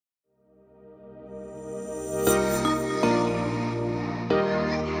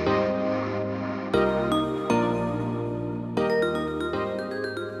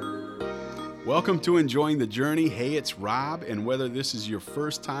Welcome to Enjoying the Journey. Hey, it's Rob, and whether this is your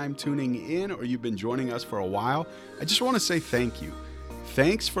first time tuning in or you've been joining us for a while, I just want to say thank you.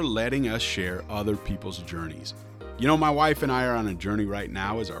 Thanks for letting us share other people's journeys. You know, my wife and I are on a journey right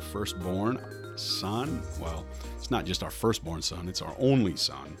now as our firstborn son. Well, it's not just our firstborn son, it's our only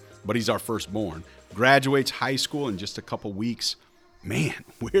son, but he's our firstborn. Graduates high school in just a couple weeks. Man,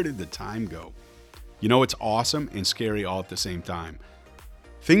 where did the time go? You know, it's awesome and scary all at the same time.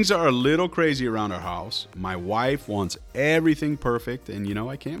 Things are a little crazy around our house. My wife wants everything perfect, and you know,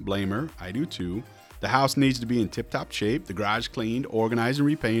 I can't blame her. I do too. The house needs to be in tip-top shape, the garage cleaned, organized and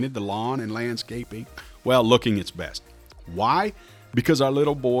repainted, the lawn and landscaping, well, looking its best. Why? Because our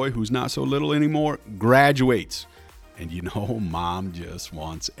little boy, who's not so little anymore, graduates. And you know, mom just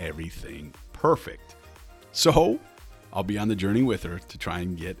wants everything perfect. So, I'll be on the journey with her to try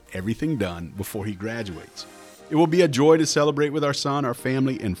and get everything done before he graduates. It will be a joy to celebrate with our son, our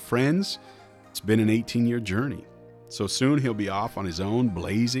family, and friends. It's been an 18-year journey. So soon he'll be off on his own,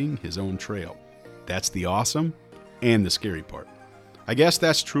 blazing his own trail. That's the awesome and the scary part. I guess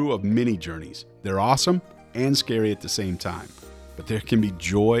that's true of many journeys. They're awesome and scary at the same time, but there can be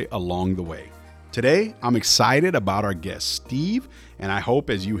joy along the way. Today, I'm excited about our guest, Steve, and I hope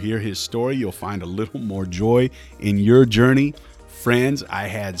as you hear his story, you'll find a little more joy in your journey. Friends, I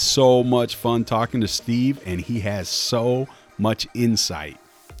had so much fun talking to Steve, and he has so much insight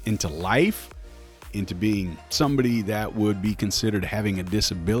into life, into being somebody that would be considered having a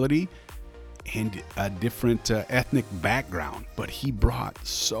disability and a different ethnic background. But he brought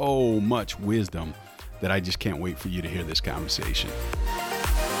so much wisdom that I just can't wait for you to hear this conversation.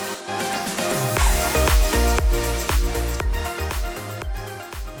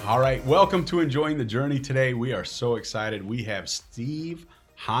 All right, welcome to Enjoying the Journey. Today, we are so excited. We have Steve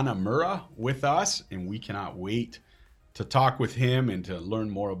Hanamura with us, and we cannot wait to talk with him and to learn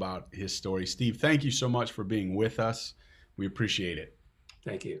more about his story. Steve, thank you so much for being with us. We appreciate it.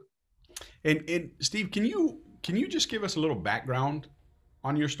 Thank you. And Steve, can you just give us a little background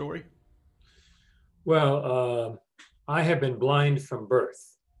on your story? Well, I have been blind from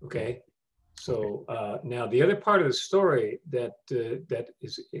birth. Okay. So now the other part of the story that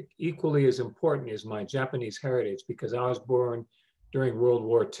is equally as important is my Japanese heritage, because I was born during World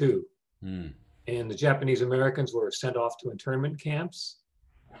War II. And the Japanese Americans were sent off to internment camps.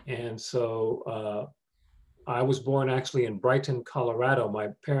 And so I was born actually in Brighton, Colorado. My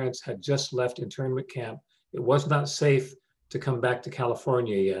parents had just left internment camp. It was not safe to come back to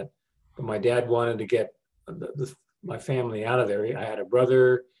California yet, but my dad wanted to get my family out of there. I had a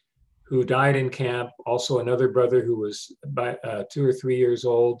brother who died in camp, also another brother who was about 2 or 3 years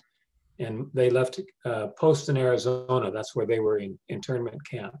old, and they left Poston, Arizona. That's where they were in internment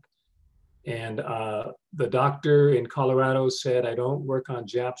camp. And the doctor in Colorado said, I don't work on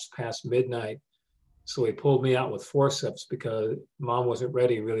Japs past midnight. So he pulled me out with forceps because mom wasn't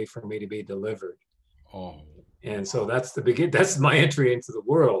ready really for me to be delivered. Oh. And so that's my entry into the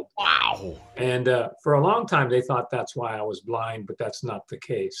world. Wow. And for a long time, they thought that's why I was blind, but that's not the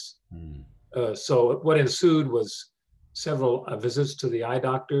case. So what ensued was several visits to the eye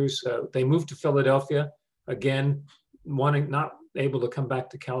doctors. They moved to Philadelphia, again, not able to come back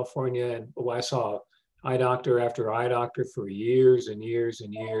to California. And I saw eye doctor after eye doctor for years and years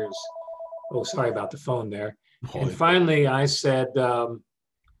and years. Oh, sorry about the phone there. And finally, I said,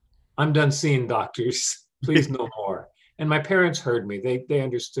 I'm done seeing doctors. Please no more. And my parents heard me. They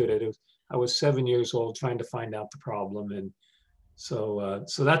understood it. I was 7 years old trying to find out the problem. And so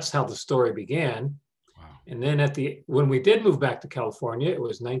that's how the story began. Wow. And then when we did move back to California, it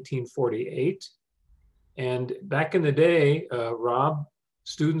was 1948. And back in the day, Rob,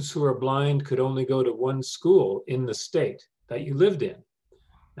 students who are blind could only go to one school in the state that you lived in.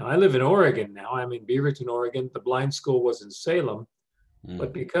 Now, I live in Oregon now. I'm in Beaverton, Oregon. The blind school was in Salem.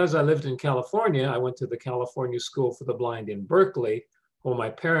 But because I lived in California, I went to the California School for the Blind in Berkeley, where my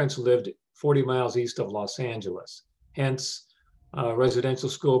parents lived 40 miles east of Los Angeles. Hence, residential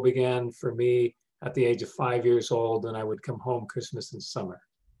school began for me at the age of 5 years old, and I would come home Christmas and summer.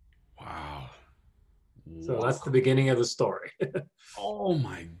 Wow. So that's the beginning of the story. Oh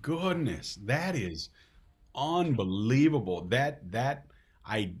my goodness. That is unbelievable.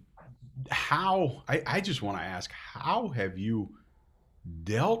 I just want to ask, how have you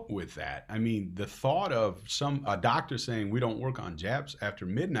dealt with that? I mean, the thought of a doctor saying we don't work on Japs after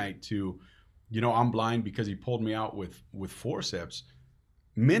midnight to, I'm blind because he pulled me out with forceps.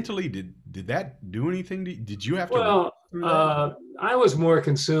 Mentally, did that do anything? Did you have to? Well, I was more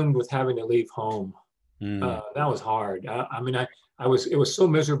consumed with having to leave home. That was hard. It was so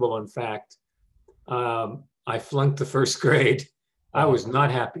miserable. In fact, I flunked the first grade I Oh, was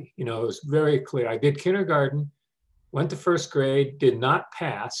not happy. You know, it was very clear. I did kindergarten, went to first grade, did not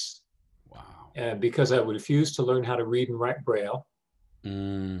pass wow. because I refused to learn how to read and write Braille.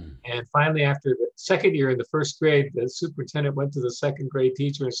 Mm. And finally, after the second year in the first grade, the superintendent went to the second grade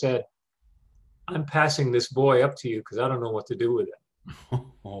teacher and said, I'm passing this boy up to you because I don't know what to do with it.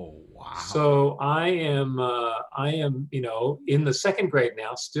 Oh, wow. So I am, you know, in the second grade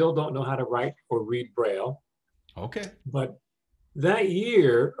now, still don't know how to write or read Braille. Okay. But that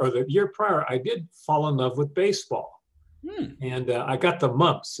year or the year prior, I did fall in love with baseball. Hmm. And I got the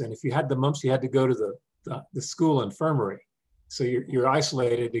mumps. And if you had the mumps, you had to go to the school infirmary. So you're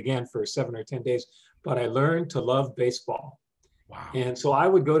isolated again for 7 or 10 days. But I learned to love baseball. Wow. And so I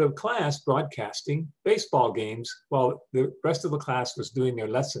would go to class broadcasting baseball games while the rest of the class was doing their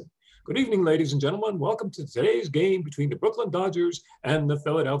lesson. Good evening, ladies and gentlemen. Welcome to today's game between the Brooklyn Dodgers and the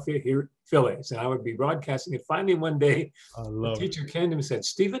Philadelphia Phillies. And I would be broadcasting it. Finally, one day, I the love it. teacher came to me and said,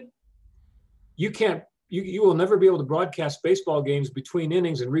 Stephen, you will never be able to broadcast baseball games between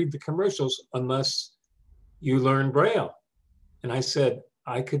innings and read the commercials unless you learn Braille. And I said,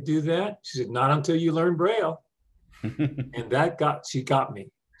 I could do that. She said, not until you learn Braille. And she got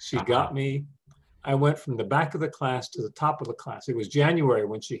me. She got me. I went from the back of the class to the top of the class. It was January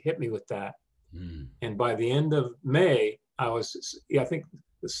when she hit me with that. Mm. And by the end of May, I was, I think,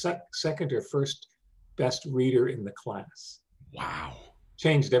 the second or first best reader in the class. Wow.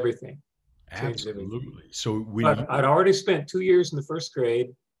 Changed everything. Changed Absolutely. everything. So when But I'd already spent 2 years in the first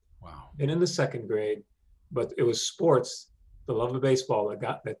grade, wow. and in the second grade, but it was sports, the love of baseball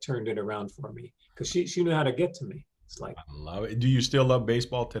that turned it around for me because she knew how to get to me. It's like, I love it. Do you still love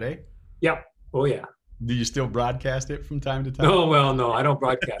baseball today? yeah, oh yeah. Do you still broadcast it from time to time? No, well, no, I don't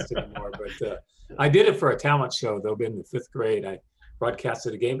broadcast anymore. But I did it for a talent show though. In the fifth grade, I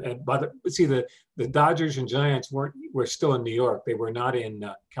broadcasted a game. And see, the Dodgers and Giants were still in New York. They were not in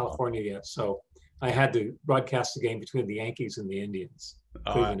California yet. So I had to broadcast the game between the Yankees and the Indians,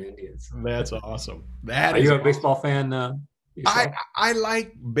 Cleveland Indians. That's awesome. Are you a baseball fan yourself? I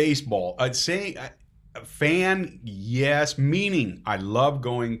like baseball. I'd say a fan, yes. Meaning, I love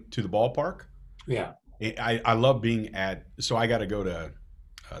going to the ballpark. Yeah. I love being at. So I got to go to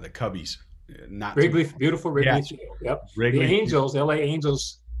the Cubbies. Not Wrigley, beautiful Wrigley Yeah. Field. Yep. Wrigley The Field. Angels, LA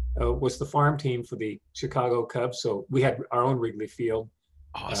Angels, was the farm team for the Chicago Cubs. So we had our own Wrigley Field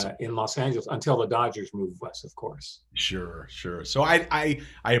Awesome. in Los Angeles until the Dodgers moved west, of course. Sure. So I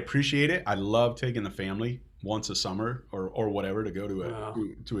appreciate it. I love taking the family once a summer or whatever to go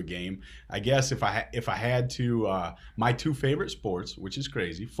to a game. I guess if I had to, my two favorite sports, which is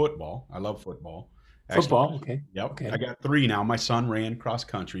crazy, football. I love football. Actually, Football, okay. yep. Okay. I got three now. My son ran cross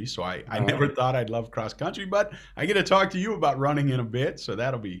country, so I All never right. thought I'd love cross country, but I get to talk to you about running in a bit, so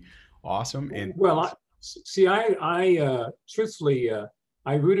that'll be awesome. And Well, I truthfully,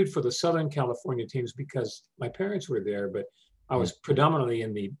 I rooted for the Southern California teams because my parents were there, but I was predominantly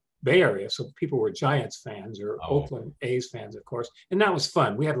in the Bay Area, so people were Giants fans or Oh. Oakland A's fans, of course, and that was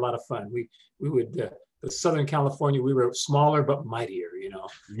fun. We had a lot of fun. We would the Southern California. We were smaller but mightier, you know.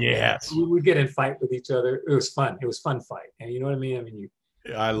 yes, We would get in fight with each other. It was fun. It was fun fight, and you know what I mean. I mean,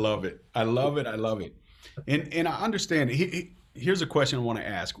 I love it. I love it. I love it. And I understand. Here's a question I want to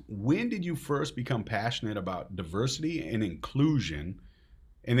ask. When did you first become passionate about diversity and inclusion,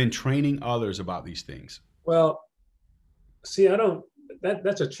 and then training others about these things? well, see, I don't.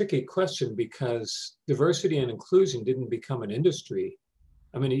 That's a tricky question because diversity and inclusion didn't become an industry.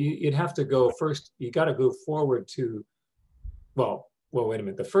 I mean, you'd have to go first. You got to go forward to, wait a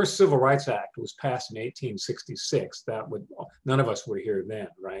minute. The first Civil Rights Act was passed in 1866. None of us were here then,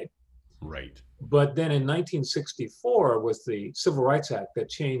 right? Right. But then in 1964 was the Civil Rights Act that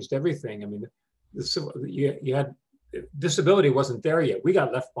changed everything. I mean, you had disability wasn't there yet. We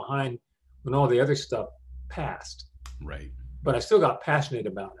got left behind when all the other stuff passed. Right. But I still got passionate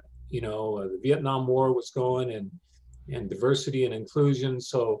about it. You know, the Vietnam War was going and diversity and inclusion.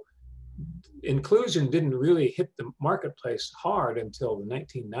 So inclusion didn't really hit the marketplace hard until the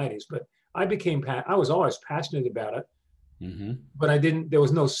 1990s. But I was always passionate about it, Mm-hmm. but there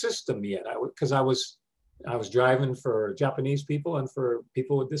was no system yet. Because I was driving for Japanese people and for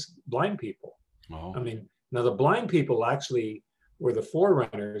people with blind people. Oh. I mean, now the blind people actually were the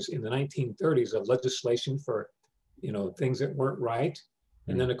forerunners in the 1930s of legislation for, you know, things that weren't right.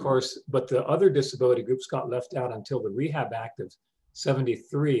 And then, of course, but the other disability groups got left out until the Rehab Act of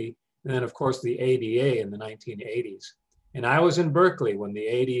 73. And then, of course, the ADA in the 1980s. And I was in Berkeley when the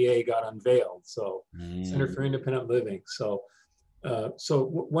ADA got unveiled. So Center for Independent Living. So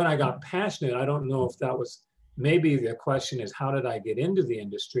when I got passionate, I don't know if that was, maybe the question is, how did I get into the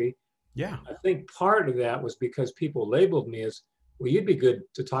industry? Yeah. I think part of that was because people labeled me as, well, you'd be good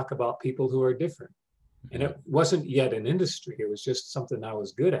to talk about people who are different. And it wasn't yet an industry. It was just something I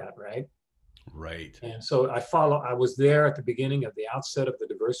was good at, right? Right. And so I was there at the beginning of the outset of the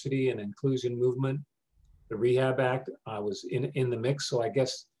diversity and inclusion movement, the Rehab Act. I was in the mix. So I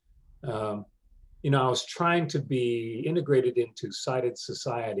guess, I was trying to be integrated into sighted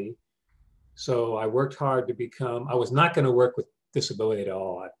society. So I worked hard to I was not going to work with disability at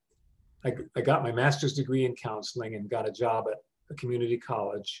all. I got my master's degree in counseling and got a job at a community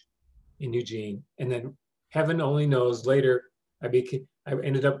college in Eugene. And then heaven only knows later, I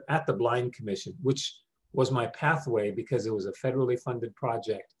ended up at the Blind Commission, which was my pathway because it was a federally funded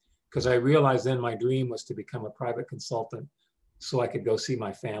project. Because I realized then my dream was to become a private consultant so I could go see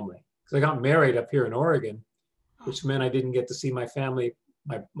my family. Because I got married up here in Oregon, which meant I didn't get to see my family,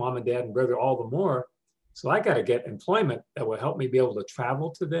 my mom and dad and brother, all the more. So I got to get employment that will help me be able to travel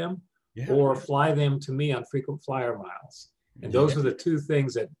to them or fly them to me on frequent flyer miles. And those were the two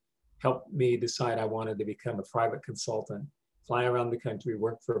things that helped me decide I wanted to become a private consultant, fly around the country,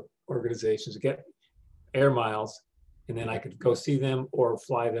 work for organizations, get air miles, and then I could go see them or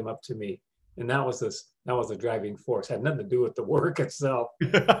fly them up to me. And that was the driving force. It had nothing to do with the work itself.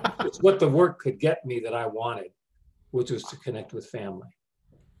 It's what the work could get me that I wanted, which was to connect with family.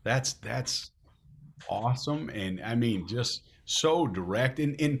 That's awesome. And I mean, just so direct.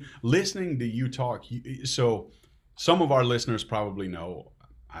 And listening to you talk, so some of our listeners probably know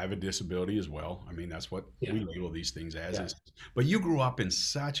I have a disability as well. I mean, that's what we label these things as. Yeah. But you grew up in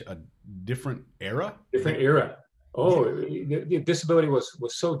such a different era. Different era. Oh, the disability was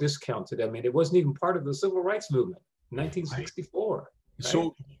so discounted. I mean, it wasn't even part of the civil rights movement in 1964. Right?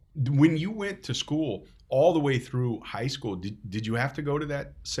 So when you went to school all the way through high school, did you have to go to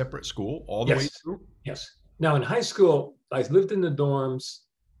that separate school all the way through? Yes. Now in high school, I lived in the dorms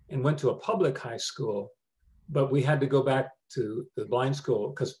and went to a public high school, but we had to go back to the blind school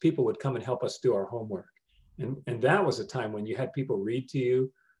because people would come and help us do our homework. And that was a time when you had people read to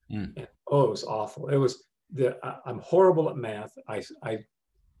you. And, it was awful. It was I'm horrible at math. I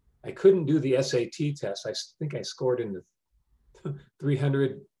couldn't do the SAT test. I think I scored in the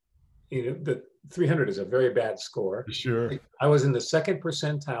 300. The 300 is a very bad score. Sure. I was in the second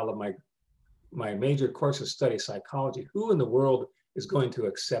percentile of my major course of study, psychology. Who in the world is going to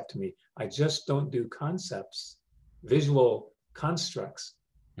accept me? I just don't do concepts, visual constructs.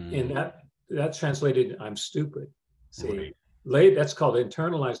 And that translated, I'm stupid. See, that's called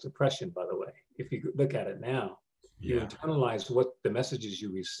internalized oppression, by the way. If you look at it now, you internalize what the messages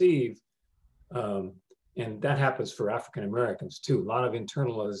you receive. And that happens for African Americans too. A lot of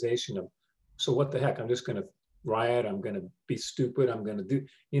internalization of, so what the heck, I'm just going to riot, I'm going to be stupid, I'm going to do,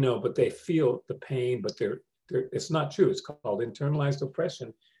 but they feel the pain, but it's not true. It's called internalized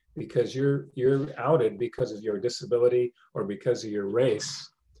oppression because you're outed because of your disability or because of your race,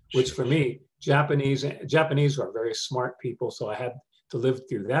 which for me, Japanese are very smart people. So I had to live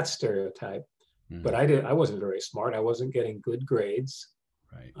through that stereotype, but I wasn't very smart. I wasn't getting good grades.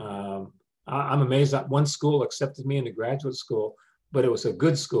 Right. I'm amazed that one school accepted me into graduate school, but it was a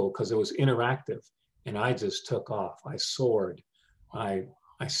good school because it was interactive. And I just took off. I soared. I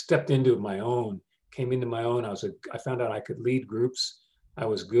stepped into my own, came into my own. I found out I could lead groups. I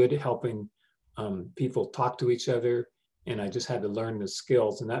was good at helping people talk to each other. And I just had to learn the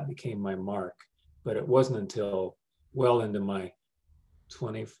skills, and that became my mark. But it wasn't until well into my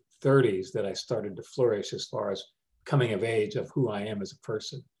 30s that I started to flourish as far as coming of age of who I am as a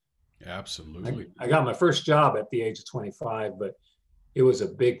person. Absolutely. I got my first job at the age of 25, but it was a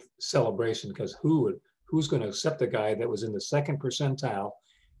big celebration because who's going to accept a guy that was in the second percentile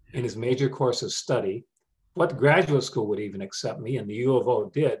in his major course of study? What graduate school would even accept me? And the U of O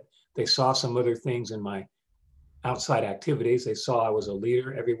did. They saw some other things in my outside activities. They saw I was a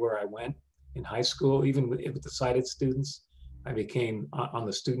leader everywhere I went in high school, even with the sighted students. I became on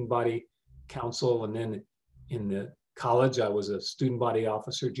the student body council, and then in the college, I was a student body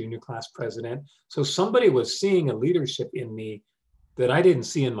officer, junior class president. So somebody was seeing a leadership in me that I didn't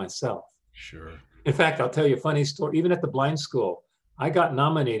see in myself. Sure. In fact, I'll tell you a funny story. Even at the blind school, I got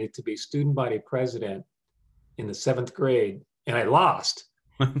nominated to be student body president in the 7th grade, and I lost.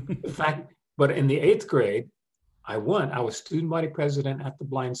 In fact, but in the 8th grade, I won. I was student body president at the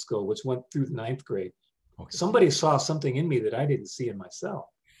blind school, which went through the 9th grade. Okay. Somebody saw something in me that I didn't see in myself.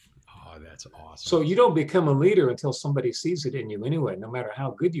 Oh, that's awesome. So you don't become a leader until somebody sees it in you anyway, no matter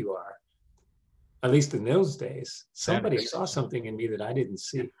how good you are. At least in those days, somebody saw something in me that I didn't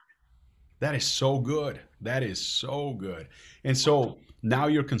see. That is so good. That is so good. And so now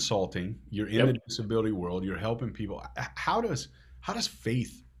you're consulting, you're in the disability world, you're helping people. How does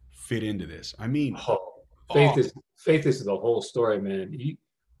faith fit into this? I mean, Faith Oh, is faith is the whole story, man.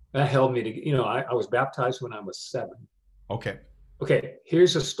 That held me to, I was baptized when I was 7. okay. Okay,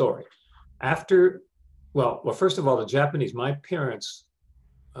 here's a story. After, well, first of all, the Japanese, my parents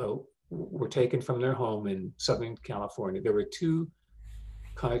were taken from their home in Southern California. There were 2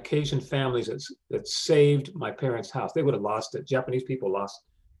 Caucasian families that saved my parents' house. They would have lost it. Japanese people lost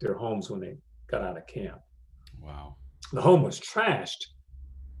their homes when they got out of camp. Wow. The home was trashed.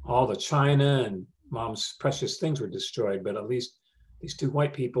 All the china and mom's precious things were destroyed, but at least these 2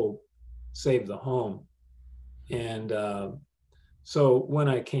 white people saved the home. And so when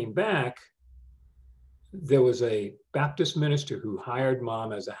I came back, there was a Baptist minister who hired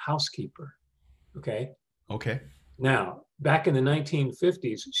mom as a housekeeper. Okay. Okay. Now, back in the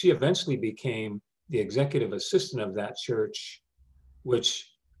 1950s, she eventually became the executive assistant of that church,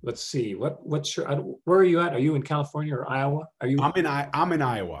 which, let's see, what church, where are you at? Are you in California or Iowa? Are you? I'm in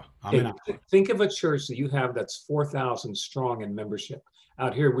Iowa. Think of a church that you have that's 4,000 strong in membership.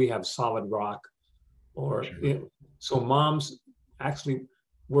 Out here, we have Solid Rock, or Sure. so mom's actually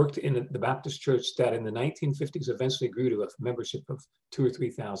worked in the Baptist church that in the 1950s eventually grew to a membership of 2,000 or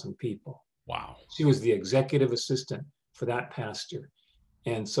 3,000 people. Wow. She was the executive assistant for that pastor.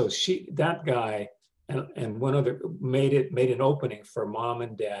 And so that guy and one other made an opening for mom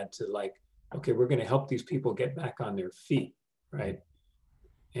and dad to like, okay, we're going to help these people get back on their feet. Right.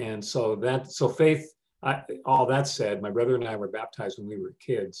 And so faith, all that said, my brother and I were baptized when we were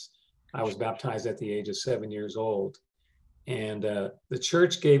kids. I was baptized at the age of 7 years old. And the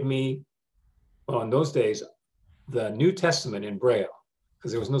church gave me, well, in those days, the New Testament in Braille,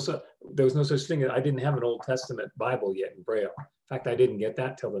 because there was no such thing. I didn't have an Old Testament Bible yet in Braille. In fact, I didn't get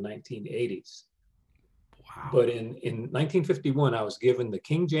that till the 1980s. Wow. But in 1951, I was given the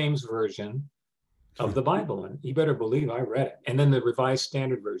King James Version of the Bible, and you better believe I read it. And then the Revised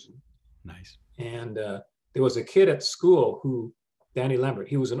Standard Version. Nice. And there was a kid at school Danny Lambert,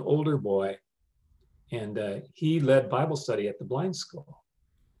 he was an older boy, and he led Bible study at the blind school.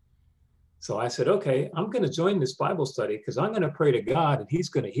 So I said, okay, I'm going to join this Bible study because I'm going to pray to God and he's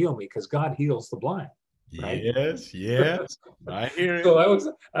going to heal me because God heals the blind. Right? Yes. I hear it. So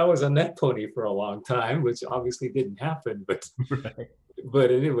I was a net pony for a long time, which obviously didn't happen. Right.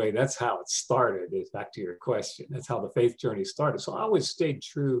 But anyway, that's how it started. Is back to your question. That's how the faith journey started. So I always stayed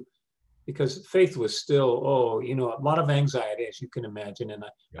true because faith was still, a lot of anxiety, as you can imagine. And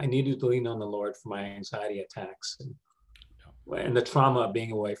I needed to lean on the Lord for my anxiety attacks and the trauma of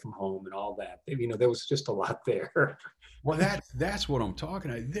being away from home and all that. There was just a lot there. Well, that's what I'm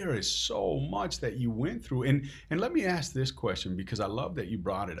talking about. There is so much that you went through. And let me ask this question because I love that you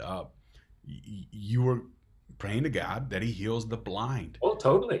brought it up. You were praying to God that he heals the blind. Oh,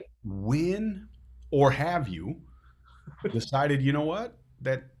 totally. When or have you decided, you know what,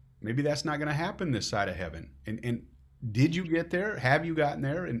 that maybe that's not going to happen this side of heaven? And did you get there? Have you gotten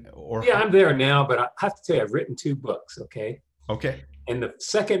there? Yeah, I'm there now, but I have to tell you, I've written 2 books, okay? Okay. And the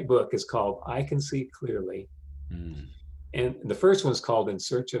second book is called I Can See Clearly. Mm. And the first one's called In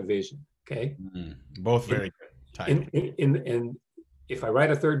Search of Vision, okay? Mm. Both very good. And if I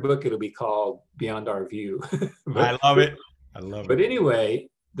write a third book, it'll be called Beyond Our View. I love it. But anyway,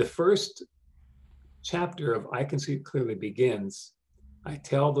 the first chapter of I Can See Clearly begins, I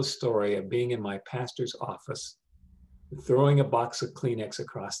tell the story of being in my pastor's office, throwing a box of Kleenex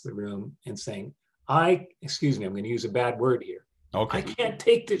across the room and saying, excuse me, I'm going to use a bad word here. Okay. I can't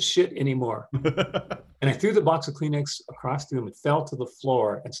take this shit anymore. And I threw the box of Kleenex across the room and fell to the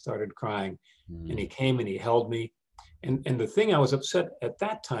floor and started crying. And he came and he held me. And the thing I was upset at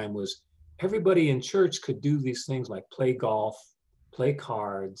that time was everybody in church could do these things like play golf, play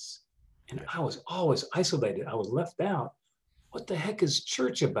cards. And I was always isolated. I was left out. What the heck is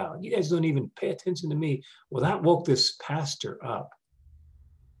church about? You guys don't even pay attention to me. Well, that woke this pastor up.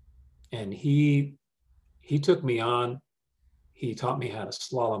 And he took me on. He taught me how to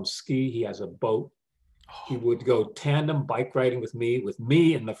slalom ski. He has a boat. He would go tandem bike riding with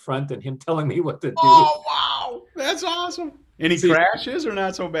me in the front and him telling me what to do. Oh, wow. That's awesome. Any crashes or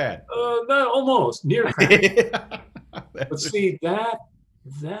not so bad? No, almost near crash. But see, that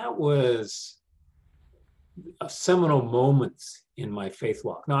was a seminal moment in my faith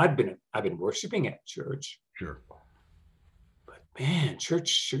walk. Now I've been worshiping at church. Sure. But man,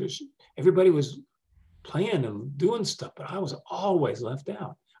 church, everybody was playing and doing stuff, but I was always left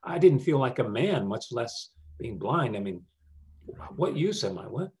out. I didn't feel like a man, much less being blind. I mean, what use am I?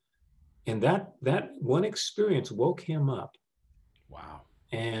 What? And that one experience woke him up. Wow.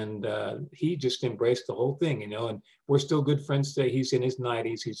 And he just embraced the whole thing, and we're still good friends today. He's in his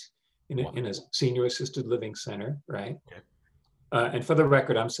 90s. He's in a senior assisted living center, right? Okay. And for the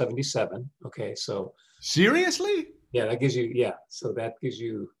record, I'm 77. Okay, so Seriously? yeah, that gives you, yeah, so that gives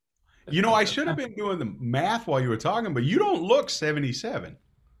you. You know, I should have been doing the math while you were talking, but you don't look 77.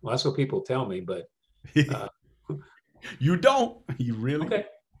 Well, that's what people tell me, but uh, You don't. You really, okay.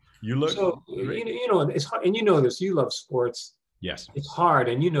 you look So great. you know, it's hard, and you know this. You love sports. Yes. It's hard,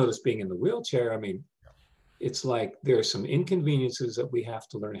 and you know this being in the wheelchair. I mean, it's like there are some inconveniences that we have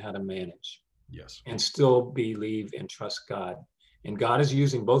to learn how to manage Yes. and still believe and trust God. And God is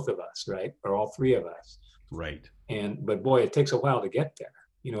using both of us, right? Or all three of us. Right. And but boy, it takes a while to get there.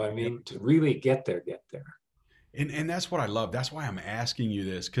 You know what I Yep. mean? To really get there, get there. And that's what I love. That's why I'm asking you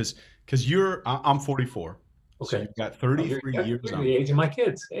this, because I'm 44, so Okay. you've got Oh, you're, 33 years you're on the me. age of my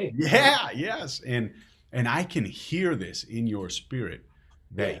kids. Hey. Yeah, yes. And I can hear this in your spirit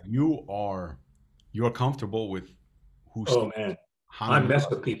Yeah. that you're comfortable with who Oh Steve man. I Hanema. mess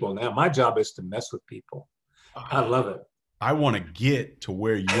with people now. My job is to mess with people. I Ah, love it. I want to get to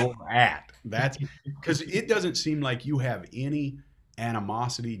where you're at. That's because it doesn't seem like you have any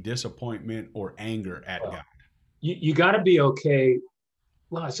animosity, disappointment, or anger at Well, God. you got to be okay.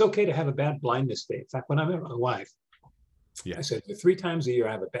 Well, it's okay to have a bad blindness day. In fact, when I met my wife, Yeah. I said, 3 times a year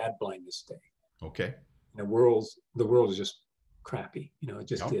I have a bad blindness day. Okay. The world is just crappy. You know, it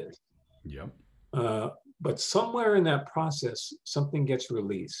just Yep. is. Yep. Uh, but somewhere in that process, something gets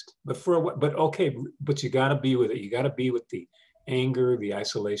released. But okay, but you got to be with it. You got to be with the anger, the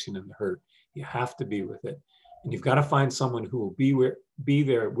isolation, and the hurt. You have to be with it, and you've got to find someone who will be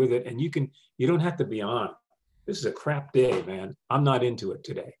there with it. And you don't have to be on. This is a crap day, man. I'm not into it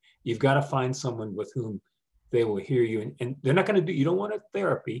today. You've got to find someone with whom they will hear you, and they're not going to do. You don't want a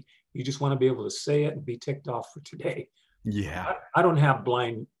therapy. You just want to be able to say it and be ticked off for today. Yeah. I don't have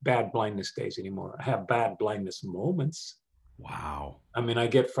bad blindness days anymore. I have bad blindness moments. Wow. I mean, I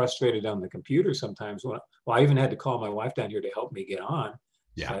get frustrated on the computer sometimes. Well, I even had to call my wife down here to help me get on.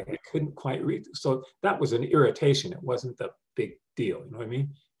 It's Yeah. like I couldn't quite read. So that was an irritation. It wasn't the big deal. You know what I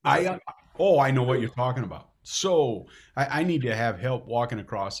mean? I But I know what you're talking about. So I need to have help walking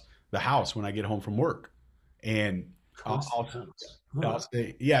across the house when I get home from work, and I'll, across I'll, the house. I'll Huh.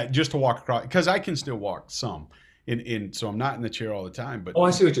 say, yeah, just to walk across because I can still walk some, and so I'm not in the chair all the time. But Oh,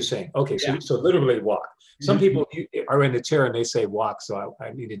 I see what you're saying. Okay, yeah, so literally walk. Some you- people are in the chair and they say walk. So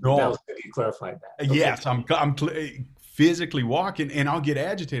I needed that no, was good you clarified that. Okay. yes, physically walking, and I'll get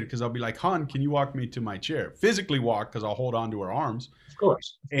agitated because I'll be like, "Hon, can you walk me to my chair?" Physically walk because I'll hold on to her arms, Of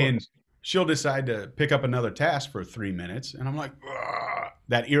course. Of and course. she'll decide to pick up another task for 3 minutes, and I'm like, "Ugh."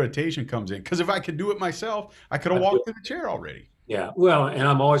 That irritation comes in because if I could do it myself, I could have I do. walked to the chair already. Yeah, well, and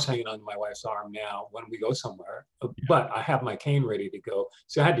I'm always hanging on to my wife's arm now when we go somewhere, Yeah. but I have my cane ready to go.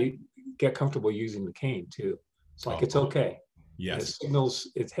 So I had to get comfortable using the cane too. It's like it's Oh, okay. It yes, signals,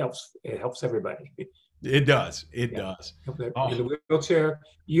 it helps everybody. it does. It Yeah. does. In Oh, the wheelchair,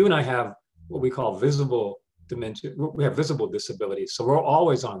 you and I have what we call visible dimension. We have visible disabilities. So we're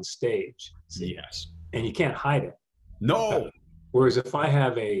always on stage, see, yes. and you can't hide it. No. Whereas if I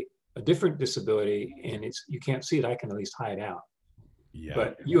have a different disability and you can't see it, I can at least hide out. Yeah.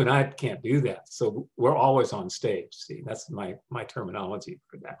 But you and I can't do that. So we're always on stage. See, that's my terminology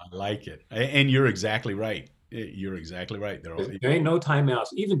for that. I like it. And you're exactly right. You're exactly right. There ain't no timeouts.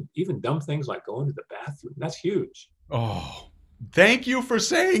 Even dumb things like going to the bathroom. That's huge. Oh, thank you for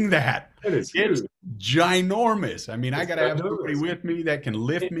saying that. That is It's huge. ginormous. I mean, I It's got to have somebody ginormous. with me that can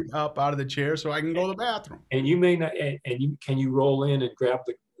lift me up out of the chair so I can go to the bathroom. And you may not. And can you roll in and grab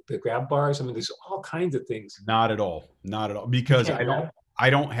the grab bars? I mean, there's all kinds of things. Not at all. Not at all. You Because can't grab. I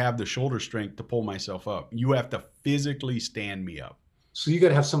don't have the shoulder strength to pull myself up. You have to physically stand me up. So you got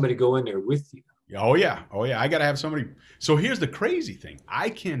to have somebody go in there with you. Oh yeah. Oh yeah. I got to have somebody. So here's the crazy thing. I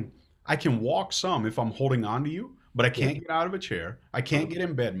can walk some if I'm holding on to you, but I can't get out of a chair. I can't get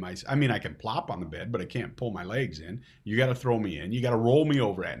in bed. I mean, I can plop on the bed, but I can't pull my legs in. You got to throw me in. You got to roll me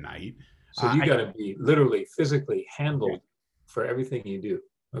over at night. So you I got to be literally physically handled for everything you do.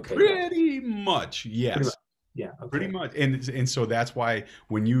 Okay. pretty much, Pretty yes, much. Yeah. pretty Okay. much. And so that's why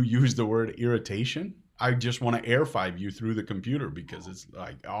when you use the word irritation, I just want to air five you through the computer because it's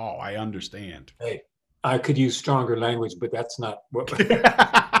like, oh, I understand. Hey, I could use stronger language, but that's not what.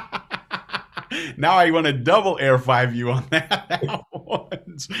 Now I want to double air five you on that.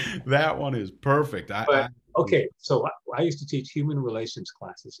 That one is perfect. But okay, so I used to teach human relations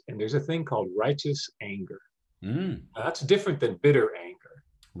classes, and there's a thing called righteous anger. Mm, Now, that's different than bitter anger,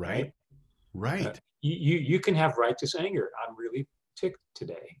 right, right? right. You can have righteous anger. I'm really ticked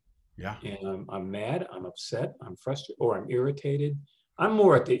today, Yeah. and I'm mad, I'm upset, I'm frustrated, or I'm irritated. I'm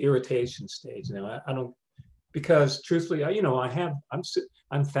more at the irritation stage now. I don't because truthfully,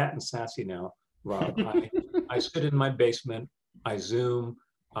 I'm fat and sassy now, Rob. I sit in my basement I Zoom.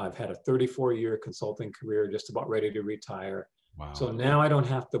 I've had a 34-year consulting career, just about ready to retire. Wow. So now I don't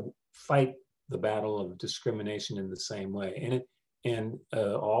have to fight the battle of discrimination in the same way. And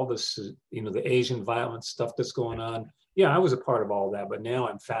all this, the Asian violence stuff that's going on. Yeah, I was a part of all that, but now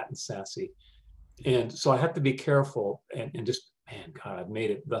I'm fat and sassy. And so I have to be careful and just, man, God, I've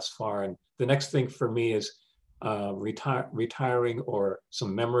made it thus far. And the next thing for me is retiring or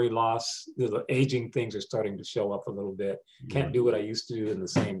some memory loss. The aging things are starting to show up a little bit. Can't do what I used to do in the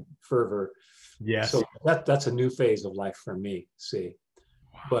same fervor. Yes. So that's a new phase of life for me, see.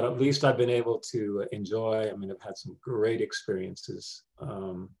 Wow. But at least I've been able to enjoy, I've had some great experiences.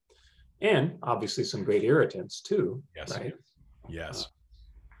 And obviously some great irritants too, yes. right? Yes.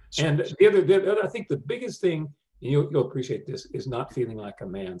 And the other, I think the biggest thing, you'll appreciate this, is not feeling like a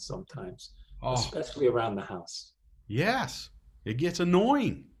man sometimes, especially around the house. Yes, it gets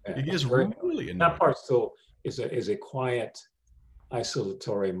annoying. Yeah, it gets really annoying. That part still is a quiet,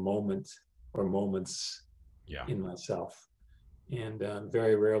 isolatory moment or moments in myself. And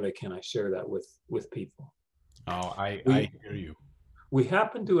very rarely can I share that with people. Oh, I hear you. We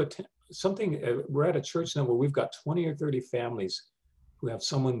happen to attend something, we're at a church now where we've got 20 or 30 families who have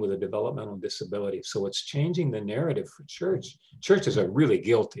someone with a developmental disability. So it's changing the narrative for church. Churches are really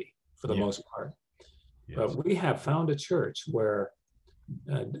guilty for the most part. Yes. But we have found a church where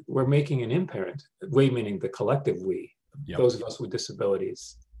we're making an impact, we meaning the collective we, those of us with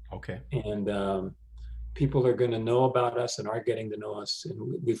disabilities. Okay. And people are going to know about us and are getting to know us.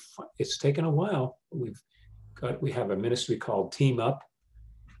 And it's taken a while. We have a ministry called Team Up,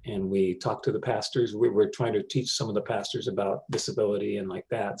 and we talk to the pastors. We're trying to teach some of the pastors about disability and like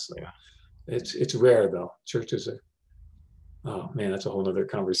that. So it's rare though. Churches are, oh man, that's a whole nother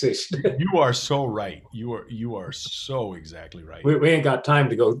conversation. You are so right. You are so exactly right. We ain't got time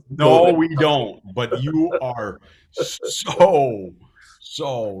to go. No, we don't. But you are so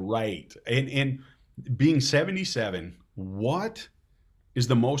right. And being 77, what is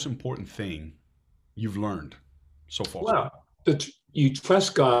the most important thing you've learned so far? Well, you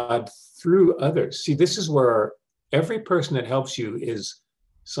trust God through others. See, this is where every person that helps you is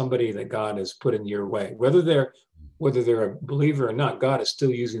somebody that God has put in your way. Whether they're a believer or not, God is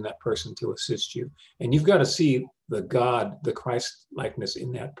still using that person to assist you. And you've got to see the Christ likeness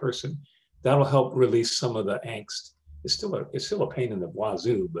in that person. That'll help release some of the angst. It's still a pain in the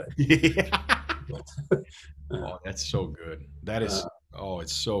wazoo, but oh, that's so good. That is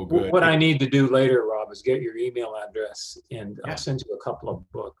it's so good. What I need to do later, Rob, is get your email address and I'll send you a couple of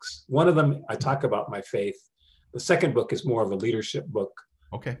books. One of them, I talk about my faith. The second book is more of a leadership book.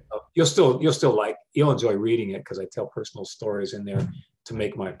 Okay. You'll enjoy reading it because I tell personal stories in there to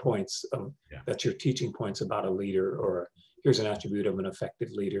make my points that you're teaching points about a leader, or here's an attribute of an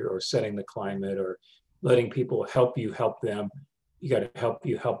effective leader, or setting the climate, or letting people help you help them. You got to help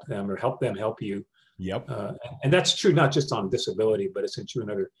them, or help them help you. Yep. And that's true not just on disability, but it's true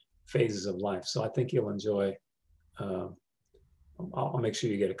in other phases of life. So I think you'll enjoy. I'll make sure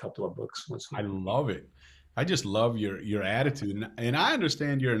you get a couple of books. I love it. I just love your attitude, and I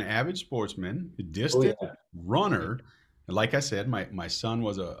understand you're an avid sportsman, a distant runner. And like I said, my son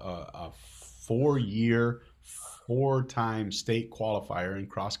was a 4-year, 4-time state qualifier in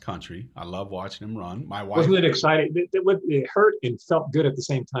cross country. I love watching him run. My wife, wasn't it exciting? It hurt and felt good at the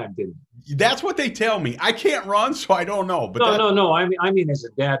same time, didn't it? That's what they tell me. I can't run, so I don't know. But no. I mean, as a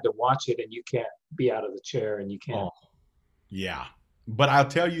dad, to watch it and you can't be out of the chair and you can't. Oh, yeah, but I'll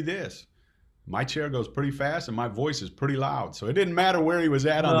tell you this. My chair goes pretty fast and my voice is pretty loud. So it didn't matter where he was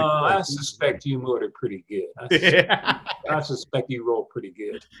at on the court. I suspect you motored pretty good. I suspect you rolled pretty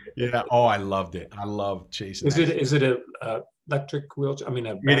good. Yeah. Oh, I loved it. I love chasing. Is it a electric wheelchair? I mean,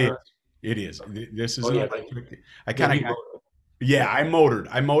 it is. This is an electric. I motored.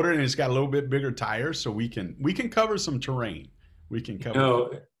 And it's got a little bit bigger tires, so we can cover some terrain. We can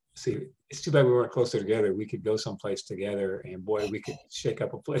cover. See, it's too bad we weren't closer together. We could go someplace together, and boy, we could shake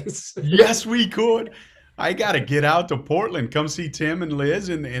up a place. Yes, we could. I got to get out to Portland, come see Tim and Liz,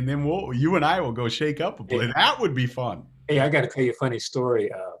 and then you and I will go shake up a place. Hey, that would be fun. Hey, I got to tell you a funny story.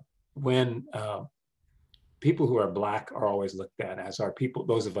 When people who are Black are always looked at, as are people,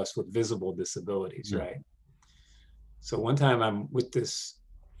 those of us with visible disabilities, right? So one time I'm with this,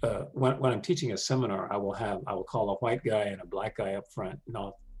 when I'm teaching a seminar, I will call a white guy and a Black guy up front, and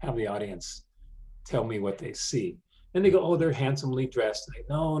I'll have the audience tell me what they see. And they go, oh, they're handsomely dressed. And I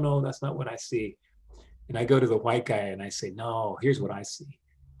go, no, that's not what I see. And I go to the white guy and I say, no, here's what I see.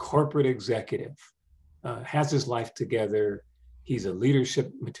 Corporate executive, has his life together. He's a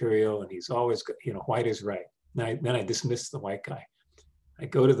leadership material and he's always, white is right. Then I dismiss the white guy. I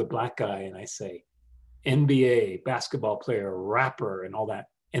go to the Black guy and I say, NBA basketball player, rapper, and all that.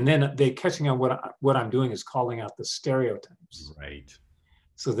 And then they catching on what I'm doing is calling out the stereotypes. Right.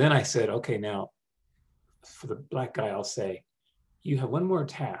 So then I said, okay, now for the black guy, I'll say, you have one more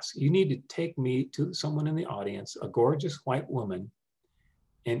task. You need to take me to someone in the audience, a gorgeous white woman,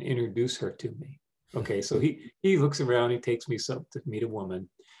 and introduce her to me. Okay, so he looks around, he takes me to meet a woman.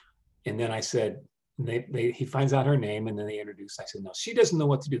 And then I said, he finds out her name, and then they introduce. I said, no, she doesn't know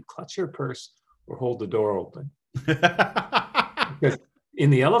what to do. Clutch her purse or hold the door open. Because in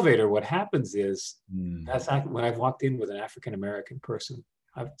the elevator, what happens is, that's when I've walked in with an African-American person,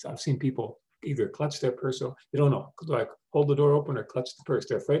 I've seen people either clutch their purse or they don't know. Do I hold the door open or clutch the purse?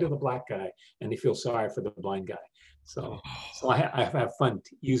 They're afraid of the black guy and they feel sorry for the blind guy. So I have fun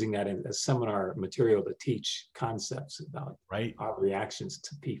using that as seminar material to teach concepts about our reactions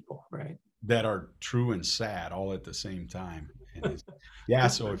to people, right? That are true and sad all at the same time. Yeah,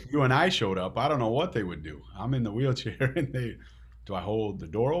 so if you and I showed up, I don't know what they would do. I'm in the wheelchair and do I hold the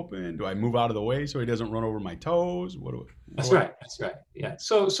door open? Do I move out of the way so he doesn't run over my toes? That's right. Yeah.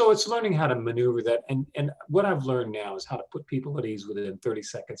 So it's learning how to maneuver that. And what I've learned now is how to put people at ease within 30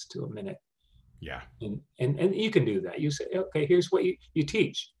 seconds to a minute. Yeah. And you can do that. You say, okay, here's what you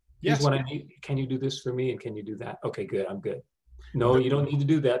teach. Here's Yes. what I need. Can you do this for me? And can you do that? Okay, good. I'm good. No, you don't need to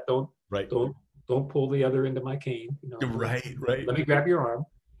do that. Don't pull the other end of my cane. Right. Let me grab your arm.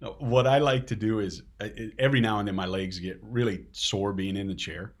 What I like to do is every now and then my legs get really sore being in the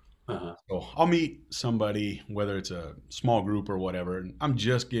chair. So I'll meet somebody, whether it's a small group or whatever, and I'm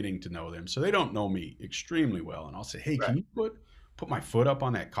just getting to know them. So they don't know me extremely well. And I'll say, hey, can you put my foot up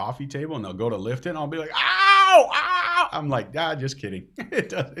on that coffee table? And they'll go to lift it. And I'll be like, ow, ow. I'm like, just kidding. It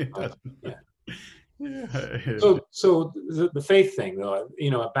doesn't. Yeah. So the faith thing, though,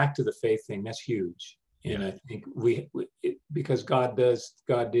 back to the faith thing, that's huge. And I think because God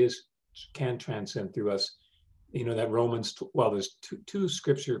can transcend through us. That Romans, there's two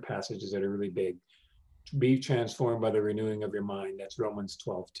scripture passages that are really big. Be transformed by the renewing of your mind. That's Romans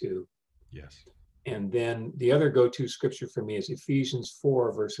 12:2. Yes. And then the other go-to scripture for me is Ephesians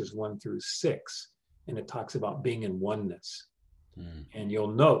 4, verses 1-6. And it talks about being in oneness. And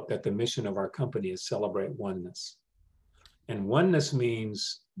you'll note that the mission of our company is celebrate oneness. And oneness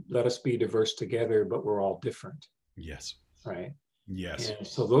means let us be diverse together, but we're all different. Yes. Right? Yes. And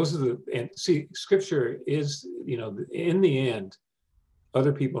so those are scripture is, in the end,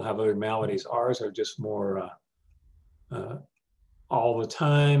 other people have other maladies. Ours are just more all the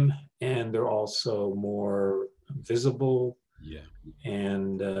time, and they're also more visible. Yeah.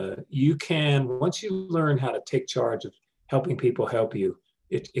 And you can, once you learn how to take charge of helping people help you,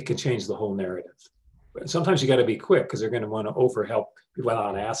 it can change the whole narrative. But sometimes you got to be quick because they're going to want to overhelp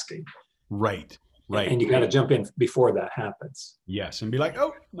without asking. Right. And you got to jump in before that happens. Yes. And be like,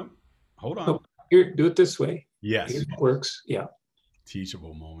 oh, no, hold on. Here, do it this way. Yes. It works. Yeah.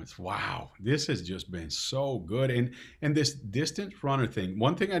 Teachable moments. Wow. This has just been so good. And this distance runner thing,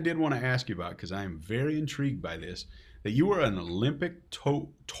 one thing I did want to ask you about, because I am very intrigued by this, that you were an Olympic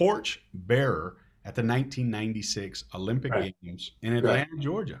torch bearer at the 1996 Olympic Games in Atlanta,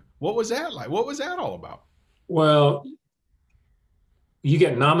 Georgia. What was that like? What was that all about? Well, you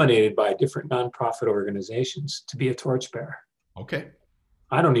get nominated by different nonprofit organizations to be a torchbearer. Okay.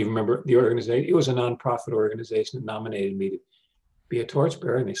 I don't even remember the organization. It was a nonprofit organization that nominated me to be a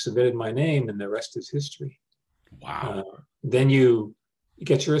torchbearer, and they submitted my name, and the rest is history. Wow. Then you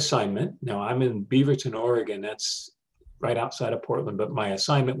get your assignment. Now, I'm in Beaverton, Oregon. That's right outside of Portland, but my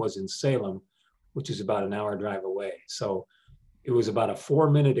assignment was in Salem, which is about an hour drive away. So it was about a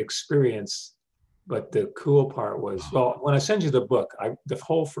 4-minute experience. But the cool part was, when I send you the book, the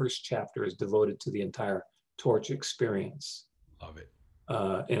whole first chapter is devoted to the entire torch experience. Love it.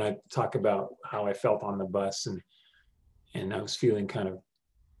 And I talk about how I felt on the bus, and I was feeling kind of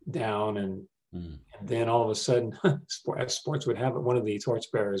down. And then all of a sudden, as sports would have it, one of the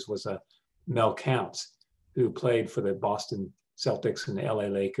torchbearers was Mel Counts, who played for the Boston Celtics and the LA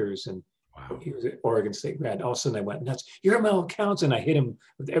Lakers. And he was at Oregon State grad. All of a sudden I went nuts. You're Mel Counts. And I hit him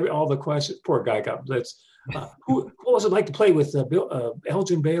with all the questions. Poor guy got blitzed. What was it like to play with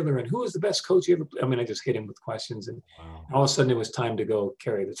Elgin Baylor? And who was the best coach you ever played? I mean, I just hit him with questions. And all of a sudden it was time to go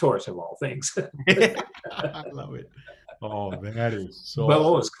carry the torch of all things. I love it. Oh, that is so. Well,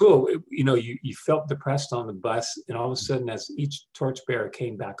 what was cool, you felt depressed on the bus. And all of a sudden, as each torchbearer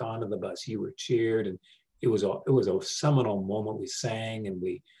came back onto the bus, you were cheered. And it was a seminal moment. We sang and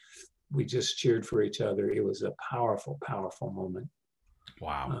we just cheered for each other. It was a powerful, powerful moment.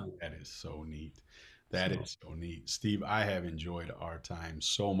 Wow. That is so neat. That is so neat. Steve, I have enjoyed our time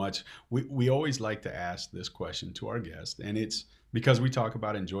so much. We always like to ask this question to our guests, and it's because we talk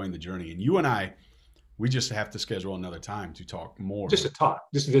about enjoying the journey. And you and I, We just have to schedule another time to talk more. Just to talk,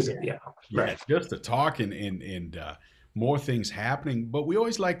 just visit. Yeah. Yeah, Right. just to talk and more things happening. But we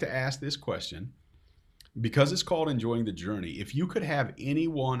always like to ask this question because it's called Enjoying the Journey. If you could have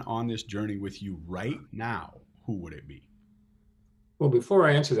anyone on this journey with you right now, who would it be? Well, before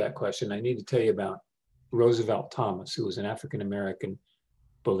I answer that question, I need to tell you about Roosevelt Thomas, who was an African-American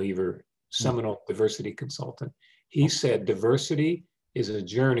believer, seminal diversity consultant. He said, diversity is a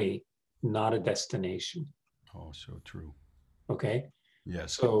journey, not a destination. Oh, so true. Okay.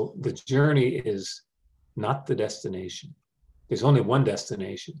 Yes. So the journey is not the destination. There's only one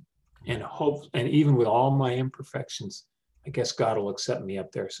destination. And hope, and even with all my imperfections, I guess God will accept me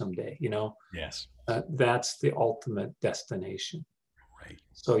up there someday, you know? Yes. That's the ultimate destination. Right.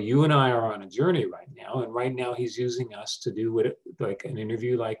 So you and I are on a journey right now, and right now he's using us to do what, like an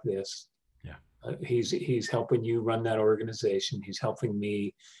interview like this. Yeah. He's helping you run that organization. He's helping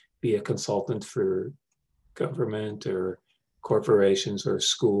me be a consultant for government or corporations or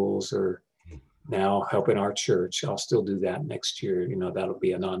schools, or now helping our church. I'll still do that next year. You know, that'll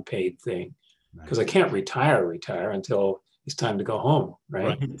be a non-paid thing because I can't retire until it's time to go home.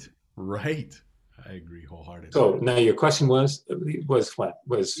 Right. Right. I agree wholeheartedly. So now your question was what?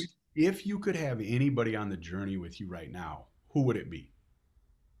 Was if you could have anybody on the journey with you right now, who would it be?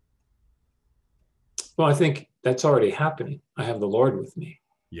 Well, I think that's already happening. I have the Lord with me.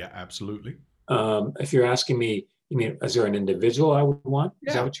 Yeah, absolutely. If you're asking me, you mean, is there an individual I would want? Yeah.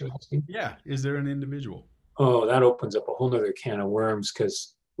 Is that what you're asking? Yeah. Is there an individual? Oh, that opens up a whole nother can of worms,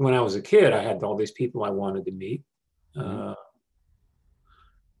 because when I was a kid, I had all these people I wanted to meet.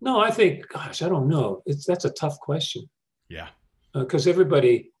 No, I think, gosh, I don't know. That's a tough question. Yeah. Because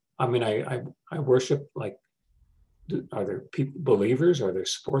everybody, I mean, I worship, like, are there people, believers? Are there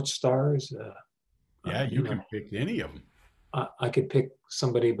sports stars? Yeah, you can pick any of them. I could pick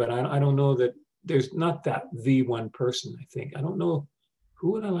somebody, but I don't know that there's not the one person, I think. I don't know,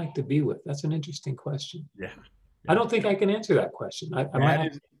 who would I like to be with? That's an interesting question. Yeah. I don't think I can answer that question. I might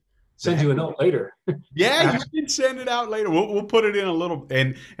have to send you a note later. Yeah, you can send it out later. We'll put it in a little,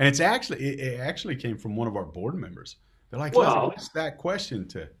 and it actually came from one of our board members. They're like, let's ask that question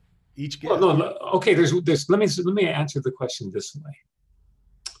to each guest. Well, no, okay. There's let me answer the question this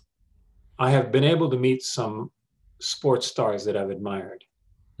way. I have been able to meet some sports stars that I've admired.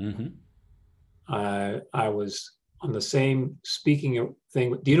 Mm-hmm. I was on the same speaking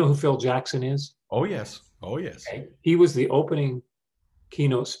thing. Do you know who Phil Jackson is? Oh yes. Oh yes. Okay. He was the opening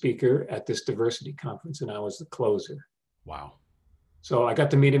keynote speaker at this diversity conference, and I was the closer. Wow. So I got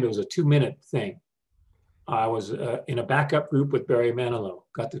to meet him. It was a 2-minute thing. I was in a backup group with Barry Manilow.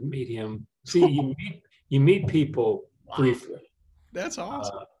 Got to meet him. See, you meet people briefly. That's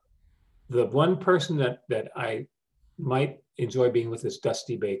awesome. The one person that I might enjoy being with is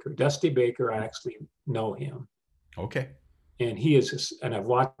Dusty Baker. Dusty Baker, I actually know him. Okay. And he is, and I've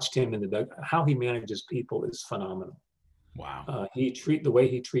watched him how he manages people is phenomenal. Wow. The way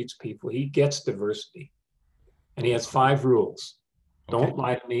he treats people, he gets diversity. And he has 5 rules. Okay. Don't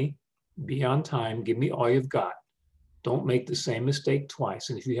lie to me, be on time, give me all you've got. Don't make the same mistake twice.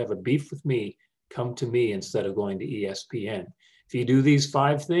 And if you have a beef with me, come to me instead of going to ESPN. If you do these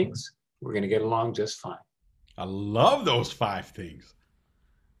 5 things, we're going to get along just fine. I love those 5 things.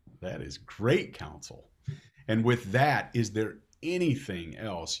 That is great counsel. And with that, is there anything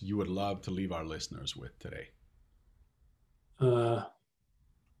else you would love to leave our listeners with today?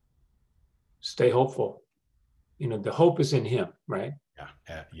 Stay hopeful. You know, the hope is in him, right?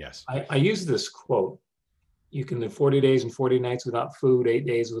 Yeah. Yes. I use this quote. You can live 40 days and 40 nights without food, 8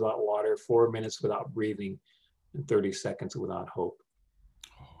 days without water, 4 minutes without breathing, and 30 seconds without hope.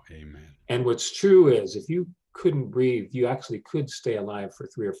 Oh, amen. And what's true is, if you couldn't breathe, you actually could stay alive for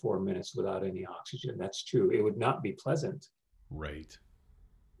 3 or 4 minutes without any oxygen. That's true. It would not be pleasant. Right.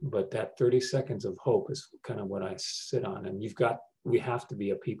 But that 30 seconds of hope is kind of what I sit on. And we have to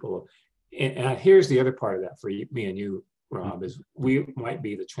be a people. And here's the other part of that for me and you, Rob, is we might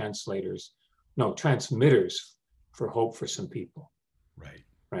be the transmitters for hope for some people. Right.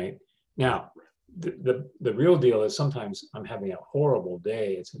 Right. Now, the real deal is sometimes I'm having a horrible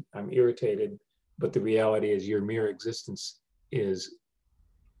day. I'm irritated, but the reality is your mere existence is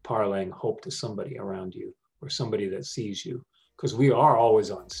parlaying hope to somebody around you or somebody that sees you. Because we are always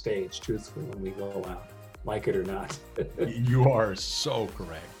on stage, truthfully, when we go out, like it or not. You are so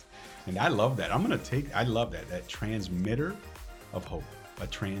correct. And I love that. I love that transmitter of hope, a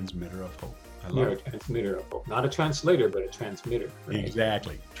transmitter of hope. I love it. A transmitter of hope. Not a translator, but a transmitter. Right?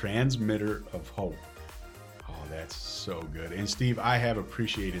 Exactly. Transmitter of hope. Oh, that's so good. And Steve, I have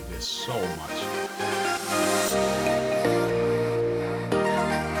appreciated this so much.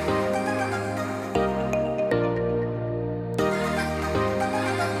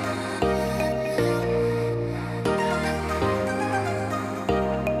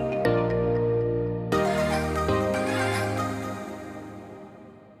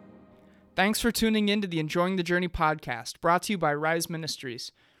 Thanks for tuning in to the Enjoying the Journey podcast, brought to you by Rise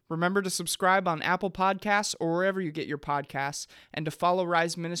Ministries. Remember to subscribe on Apple Podcasts or wherever you get your podcasts, and to follow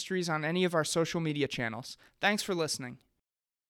Rise Ministries on any of our social media channels. Thanks for listening.